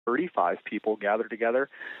35 people gathered together,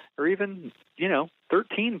 or even,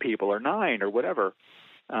 13 people or 9 or whatever.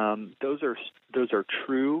 Those are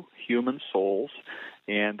true human souls,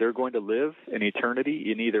 and they're going to live in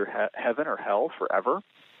eternity in either heaven or hell forever.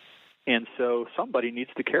 And so somebody needs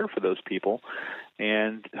to care for those people,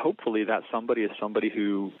 and hopefully that somebody is somebody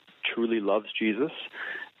who truly loves Jesus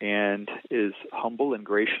and is humble and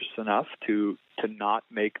gracious enough to not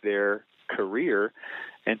make their career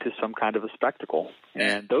into some kind of a spectacle.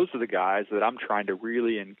 And those are the guys that I'm trying to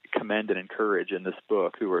really commend and encourage in this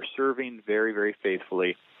book, who are serving very, very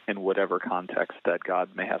faithfully in whatever context that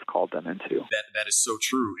God may have called them into. That is so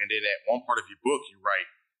true. And then at one part of your book, you write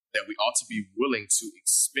that we ought to be willing to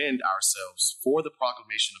expend ourselves for the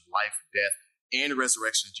proclamation of life, death, and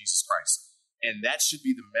resurrection of Jesus Christ. And that should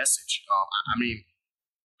be the message.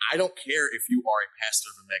 I don't care if you are a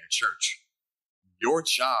pastor of a mega church. Your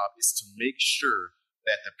job is to make sure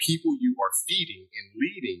that the people you are feeding and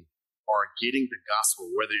leading are getting the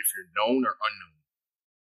gospel, whether if you're known or unknown.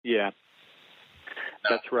 Yeah.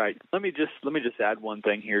 That's right. Let me just add one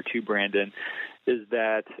thing here too, Brandon, is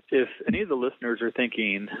that if any of the listeners are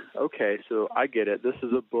thinking, okay, so I get it, this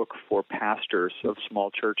is a book for pastors of small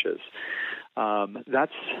churches.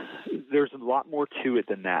 There's a lot more to it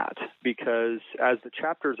than that, because as the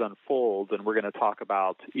chapters unfold, and we're going to talk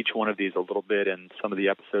about each one of these a little bit in some of the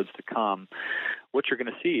episodes to come, what you're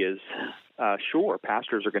going to see is, sure,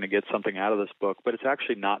 pastors are going to get something out of this book, but it's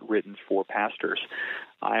actually not written for pastors.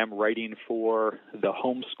 I am writing for the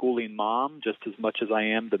homeschooling mom just as much as I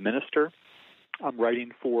am the minister. I'm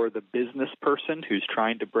writing for the business person who's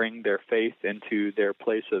trying to bring their faith into their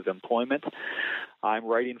place of employment. I'm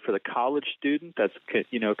writing for the college student that's,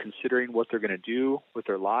 considering what they're going to do with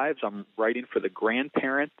their lives. I'm writing for the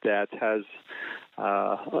grandparent that has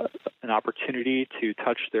an opportunity to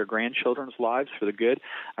touch their grandchildren's lives for the good.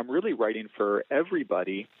 I'm really writing for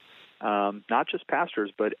everybody, not just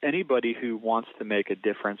pastors, but anybody who wants to make a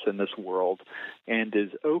difference in this world and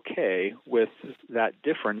is okay with that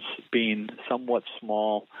difference being somewhat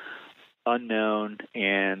small, unknown,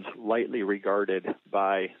 and lightly regarded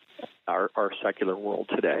by our secular world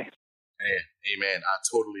today. Amen. I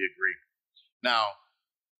totally agree. Now,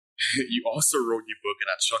 you also wrote in your book, and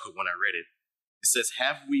I chuckled when I read it. It says,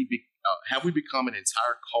 have we become an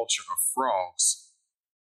entire culture of frogs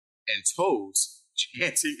and toads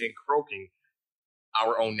chanting and croaking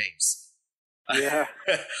our own names? Yeah.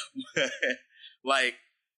 Like,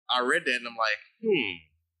 I read that and I'm like,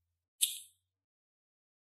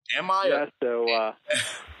 am I? Yeah,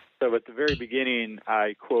 so at the very beginning,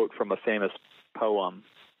 I quote from a famous poem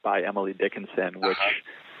by Emily Dickinson, which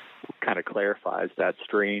kind of clarifies that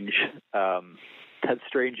strange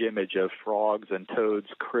image of frogs and toads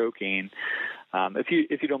croaking.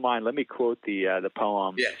 If you don't mind, let me quote the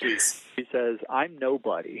poem. Yeah, please. He says, "I'm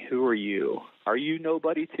nobody. Who are you? Are you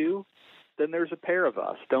nobody too? Then there's a pair of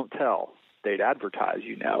us. Don't tell. They'd advertise,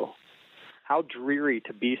 you know. How dreary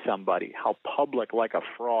to be somebody. How public like a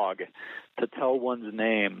frog to tell one's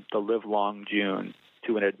name the livelong June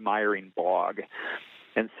to an admiring bog."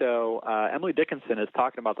 And so Emily Dickinson is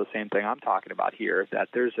talking about the same thing I'm talking about here, that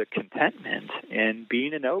there's a contentment in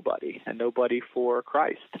being a nobody for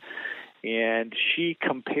Christ. And she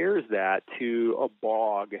compares that to a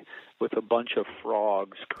bog with a bunch of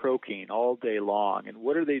frogs croaking all day long. And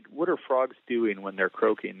what are frogs doing when they're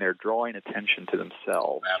croaking? They're drawing attention to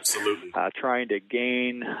themselves. Absolutely. Trying to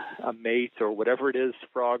gain a mate or whatever it is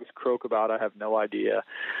frogs croak about. I have no idea.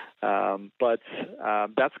 But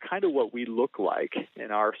that's kind of what we look like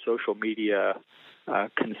in our social media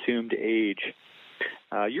consumed age.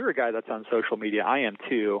 You're a guy that's on social media. I am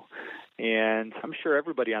too. And I'm sure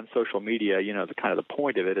everybody on social media, the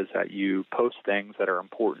point of it is that you post things that are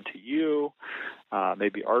important to you,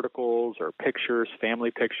 maybe articles or pictures,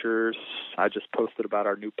 family pictures. I just posted about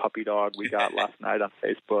our new puppy dog we got last night on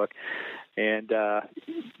Facebook. And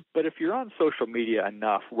but if you're on social media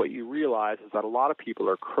enough, what you realize is that a lot of people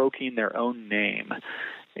are croaking their own name,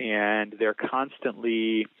 and they're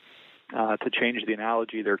constantly, to change the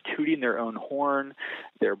analogy, they're tooting their own horn,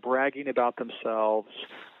 they're bragging about themselves.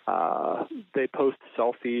 They post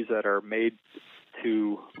selfies that are made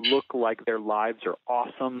to look like their lives are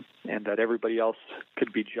awesome and that everybody else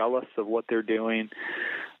could be jealous of what they're doing.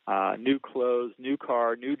 New clothes, new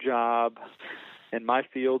car, new job. In my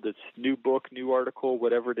field, it's new book, new article,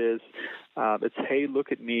 whatever it is. It's, hey,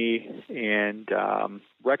 look at me and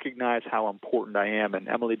recognize how important I am. And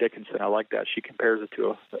Emily Dickinson, I like that. She compares it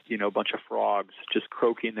to a bunch of frogs just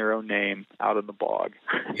croaking their own name out in the bog,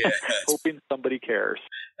 hoping somebody cares.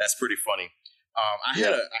 That's pretty funny. I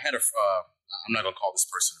had a I'm not gonna call this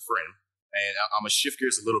person a friend, and I'm gonna shift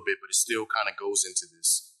gears a little bit, but it still kind of goes into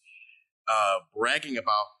this. bragging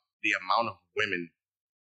about the amount of women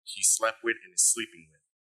he slept with and is sleeping with.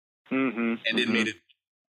 And then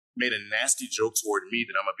made a nasty joke toward me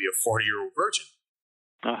that I'm going to be a 40-year-old virgin.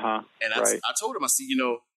 And I told him, I said,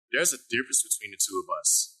 there's a difference between the two of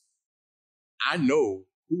us. I know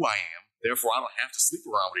who I am, therefore I don't have to sleep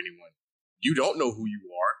around with anyone. You don't know who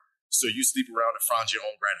you are, so you sleep around to find your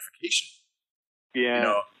own gratification.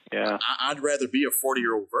 I'd rather be a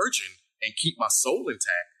 40-year-old virgin and keep my soul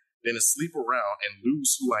intact than to sleep around and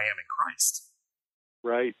lose who I am in Christ.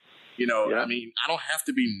 Right. I mean, I don't have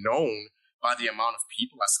to be known by the amount of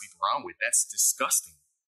people I sleep around with. That's disgusting.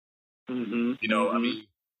 I mean,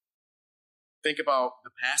 think about the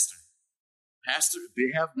pastor.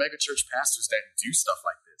 They have megachurch pastors that do stuff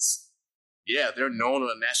like this. Yeah, they're known on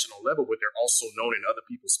a national level, but they're also known in other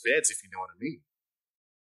people's beds, if you know what I mean.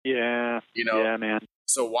 Yeah, man.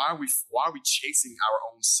 So why are we chasing our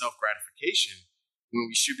own self-gratification when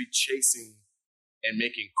we should be chasing and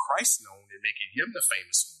making Christ known and making him the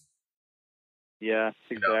famous one? Yeah,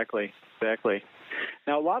 exactly.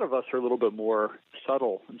 Now, a lot of us are a little bit more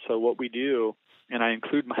subtle. And so what we do, and I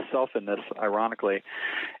include myself in this, ironically,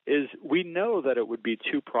 is we know that it would be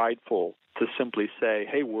too prideful to simply say,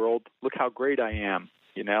 hey, world, look how great I am.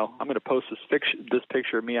 I'm going to post this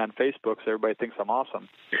picture of me on Facebook so everybody thinks I'm awesome.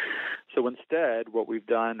 So instead, what we've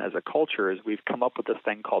done as a culture is we've come up with this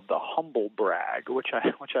thing called the humble brag, which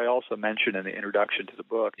I also mentioned in the introduction to the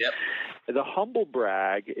book. Yep. The humble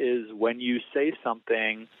brag is when you say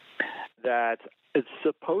something that it's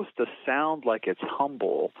supposed to sound like it's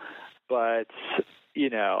humble, but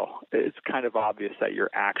it's kind of obvious that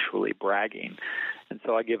you're actually bragging. And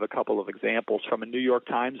so I give a couple of examples from a New York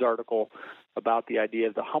Times article about the idea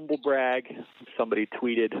of the humble brag. Somebody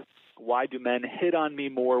tweeted, "Why do men hit on me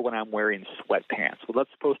more when I'm wearing sweatpants?" Well,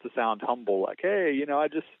 that's supposed to sound humble, like, hey,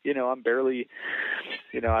 I'm barely,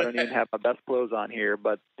 I don't even have my best clothes on here.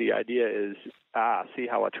 But the idea is, see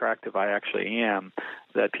how attractive I actually am,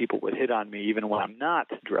 that people would hit on me even when I'm not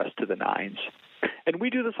dressed to the nines. And we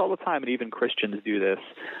do this all the time, and even Christians do this.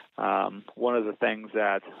 One of the things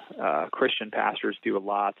that Christian pastors do a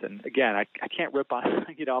lot, and again, I can't rip on,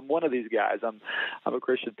 I'm one of these guys. I'm a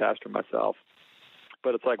Christian pastor myself.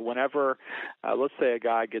 But it's like whenever, let's say a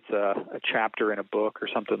guy gets a chapter in a book or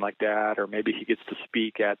something like that, or maybe he gets to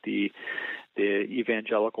speak at the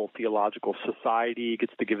Evangelical Theological Society,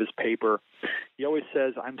 gets to give his paper. He always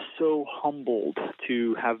says, I'm so humbled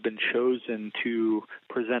to have been chosen to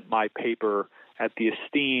present my paper at the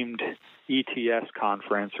esteemed ETS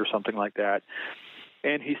conference or something like that.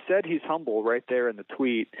 And he said he's humble right there in the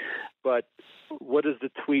tweet, but what is the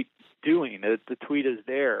tweet doing? The tweet is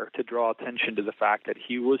there to draw attention to the fact that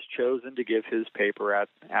he was chosen to give his paper at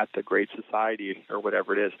the Great Society or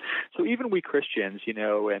whatever it is. So even we Christians,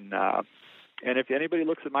 and if anybody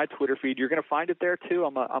looks at my Twitter feed, you're going to find it there too.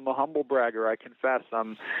 I'm a humble bragger. I confess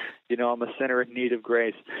I'm a sinner in need of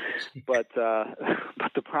grace. But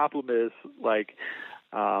the problem is, like,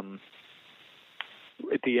 at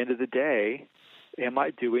the end of the day, am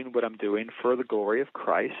I doing what I'm doing for the glory of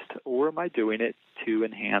Christ, or am I doing it to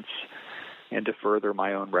enhance and to further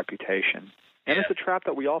my own reputation? And it's a trap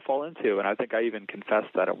that we all fall into, and I think I even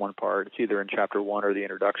confessed that at one part. It's either in chapter 1 or the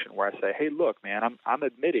introduction, where I say, hey, look, man, I'm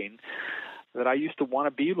admitting that I used to want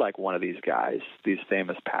to be like one of these guys, these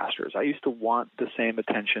famous pastors. I used to want the same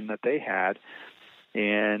attention that they had.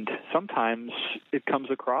 And sometimes it comes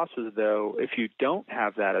across as though if you don't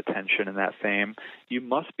have that attention and that fame, you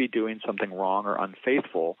must be doing something wrong or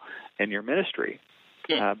unfaithful in your ministry.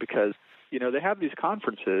 Because, they have these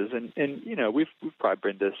conferences, and we've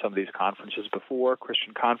probably been to some of these conferences before,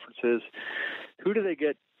 Christian conferences. Who do they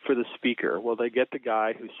get for the speaker? Well, they get the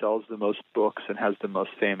guy who sells the most books and has the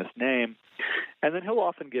most famous name. And then he'll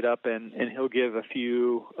often get up and he'll give a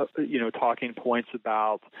few, talking points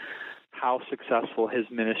about how successful his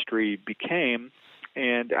ministry became.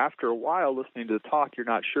 And after a while listening to the talk, you're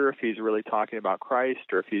not sure if he's really talking about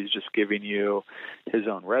Christ or if he's just giving you his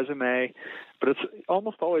own resume. But it's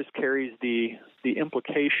almost always carries the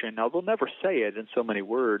implication. Now, they'll never say it in so many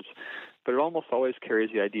words, but it almost always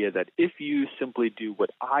carries the idea that if you simply do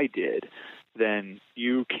what I did, then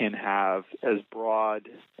you can have as broad,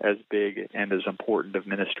 as big, and as important of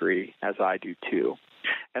ministry as I do too.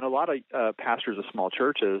 And a lot of pastors of small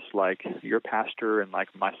churches, like your pastor and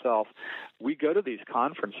like myself, we go to these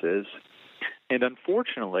conferences, and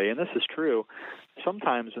unfortunately, and this is true,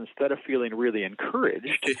 sometimes instead of feeling really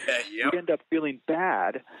encouraged, we end up feeling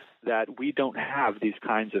bad that we don't have these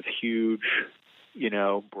kinds of huge,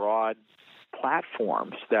 broad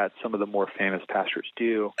platforms that some of the more famous pastors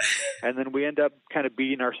do. And then we end up kind of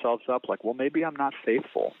beating ourselves up like, well, maybe I'm not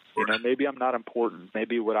faithful. Maybe I'm not important.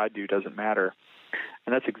 Maybe what I do doesn't matter.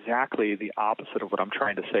 And that's exactly the opposite of what I'm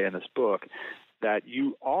trying to say in this book, that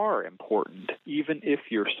you are important, even if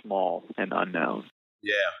you're small and unknown.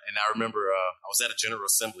 Yeah, and I remember I was at a General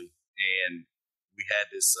Assembly, and we had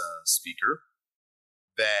this speaker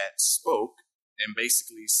that spoke and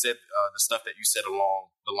basically said the stuff that you said along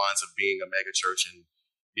the lines of being a mega church and,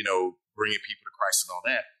 bringing people to Christ and all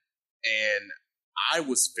that. And I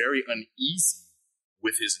was very uneasy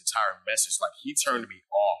with his entire message. Like, he turned me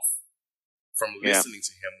off from listening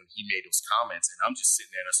to him when he made those comments. And I'm just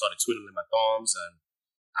sitting there and I started twiddling my thumbs, and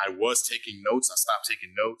I was taking notes. I stopped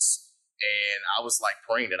taking notes, and I was like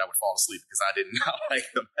praying that I would fall asleep because I did not like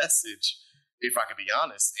the message, if I could be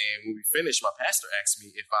honest. And when we finished, my pastor asked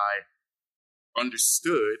me if I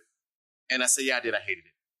understood, and I said, yeah, I did. I hated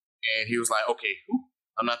it. And he was like, okay,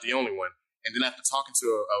 I'm not the only one. And then after talking to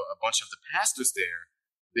a bunch of the pastors there,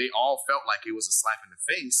 they all felt like it was a slap in the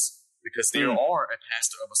face, because they are a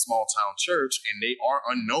pastor of a small town church, and they are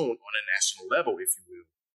unknown on a national level, if you will.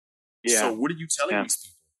 Yeah. So what are you telling these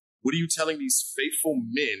people? What are you telling these faithful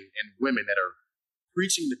men and women that are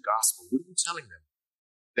preaching the gospel? What are you telling them?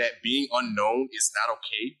 That being unknown is not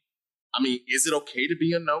okay? I mean, is it okay to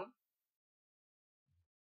be unknown?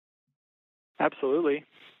 Absolutely.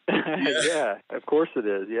 Yeah, of course it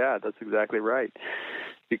is. Yeah, that's exactly right.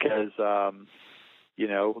 Because,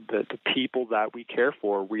 the people that we care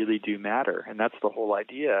for really do matter. And that's the whole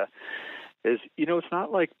idea is, it's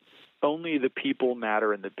not like only the people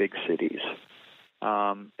matter in the big cities.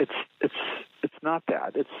 It's not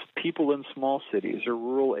that. It's people in small cities or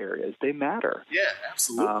rural areas. They matter. Yeah,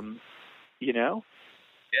 absolutely.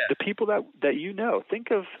 The people that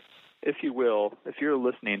think of, if you will, if you're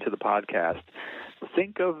listening to the podcast,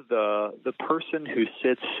 think of the person who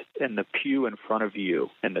sits in the pew in front of you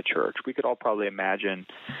in the church. We could all probably imagine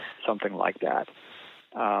something like that.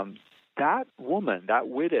 That woman, that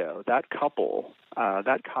widow, that couple,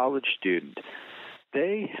 that college student,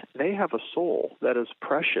 they have a soul that is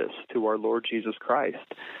precious to our Lord Jesus Christ.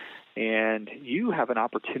 And you have an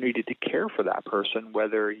opportunity to care for that person,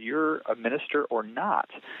 whether you're a minister or not.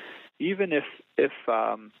 Even if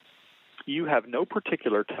you have no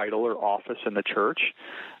particular title or office in the church,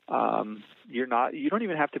 you don't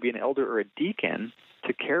even have to be an elder or a deacon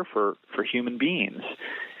to care for human beings.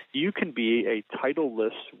 You can be a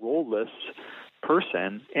titleless, role-less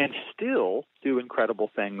person and still do incredible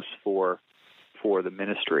things for the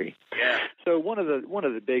ministry. Yeah. So one of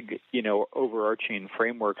the big, overarching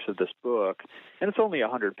frameworks of this book, and it's only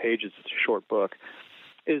 100 pages, it's a short book,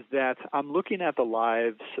 is that I'm looking at the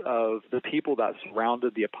lives of the people that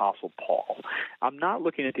surrounded the Apostle Paul. I'm not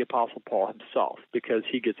looking at the Apostle Paul himself, because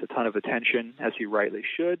he gets a ton of attention, as he rightly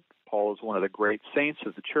should. Paul is one of the great saints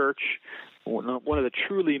of the church, one of the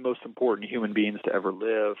truly most important human beings to ever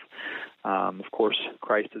live. Of course,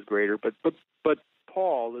 Christ is greater, but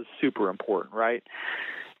Paul is super important, right?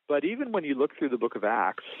 But even when you look through the book of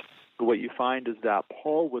Acts, what you find is that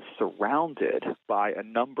Paul was surrounded by a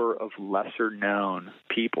number of lesser-known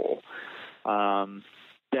people.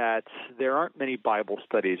 That there aren't many Bible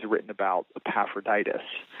studies written about Epaphroditus.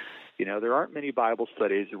 There aren't many Bible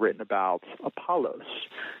studies written about Apollos.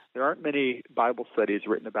 There aren't many Bible studies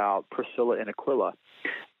written about Priscilla and Aquila.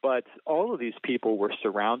 But all of these people were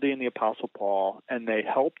surrounding the Apostle Paul, and they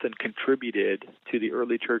helped and contributed to the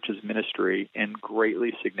early church's ministry in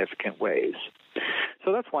greatly significant ways.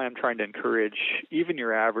 So that's why I'm trying to encourage even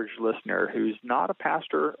your average listener who's not a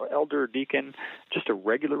pastor, elder, or deacon, just a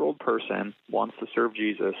regular old person, wants to serve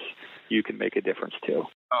Jesus, you can make a difference too.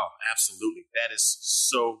 Oh, absolutely. That is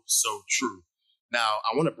so, so true. Now,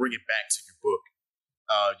 I want to bring it back to your book.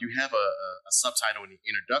 You have a subtitle in the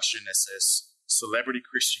introduction that says, Celebrity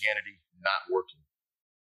Christianity Not Working.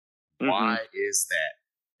 Why is that?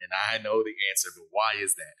 And I know the answer, but why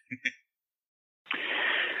is that?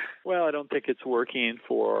 Well, I don't think it's working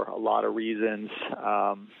for a lot of reasons.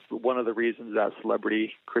 One of the reasons that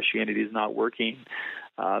celebrity Christianity is not working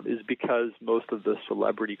is because most of the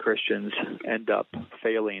celebrity Christians end up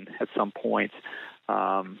failing at some point.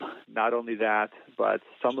 Not only that, but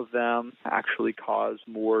some of them actually cause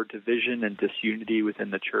more division and disunity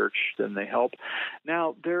within the church than they help.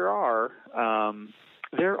 Now, there are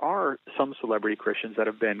some celebrity Christians that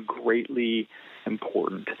have been greatly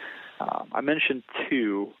important. I mentioned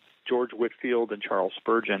two, George Whitefield and Charles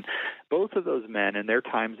Spurgeon. Both of those men in their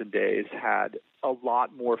times and days had a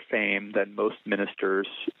lot more fame than most ministers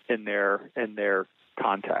in their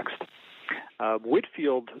context.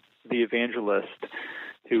 Whitefield, the evangelist,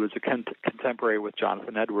 who was a contemporary with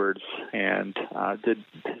Jonathan Edwards and did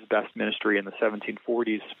his best ministry in the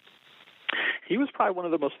 1740s. He was probably one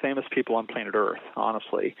of the most famous people on planet Earth,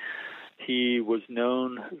 honestly. He was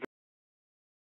known